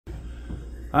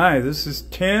Hi, this is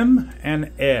Tim and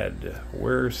Ed.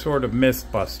 We're sort of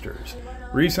Mythbusters.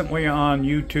 Recently on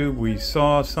YouTube we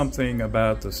saw something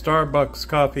about the Starbucks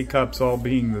coffee cups all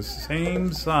being the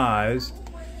same size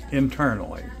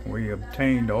internally. We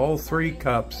obtained all three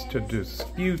cups to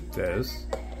dispute this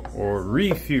or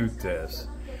refute this.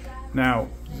 Now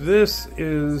this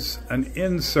is an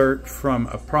insert from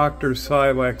a Proctor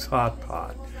Silex hot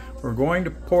pot. We're going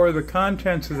to pour the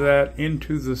contents of that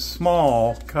into the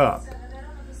small cup.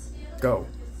 Go.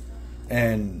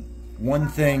 And one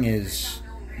thing is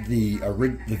the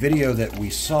video that we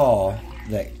saw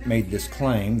that made this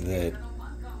claim that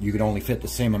you could only fit the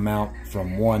same amount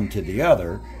from one to the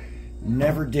other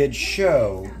never did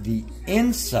show the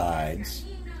insides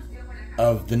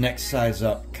of the next size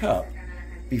up cup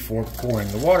before pouring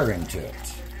the water into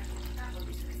it.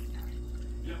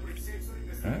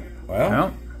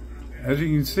 Well, as you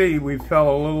can see, we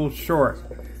fell a little short.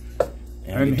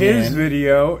 In again, his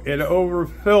video, it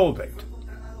overfilled it.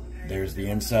 There's the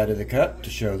inside of the cup to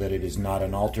show that it is not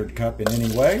an altered cup in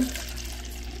any way.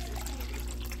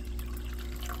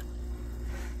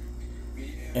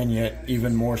 And yet,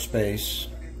 even more space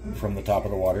from the top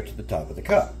of the water to the top of the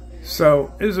cup.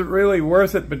 So, is it really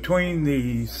worth it between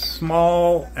the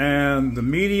small and the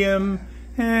medium?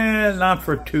 Not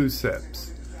for 2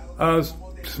 sips.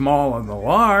 Small and the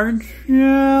large,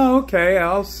 yeah, okay,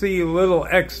 I'll see a little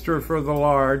extra for the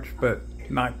large, but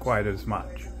not quite as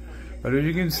much. But as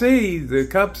you can see, the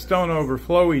cups don't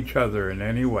overflow each other in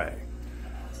any way.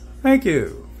 Thank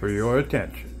you for your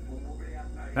attention.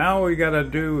 Now all we gotta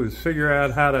do is figure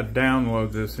out how to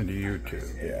download this into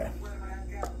YouTube. Yeah.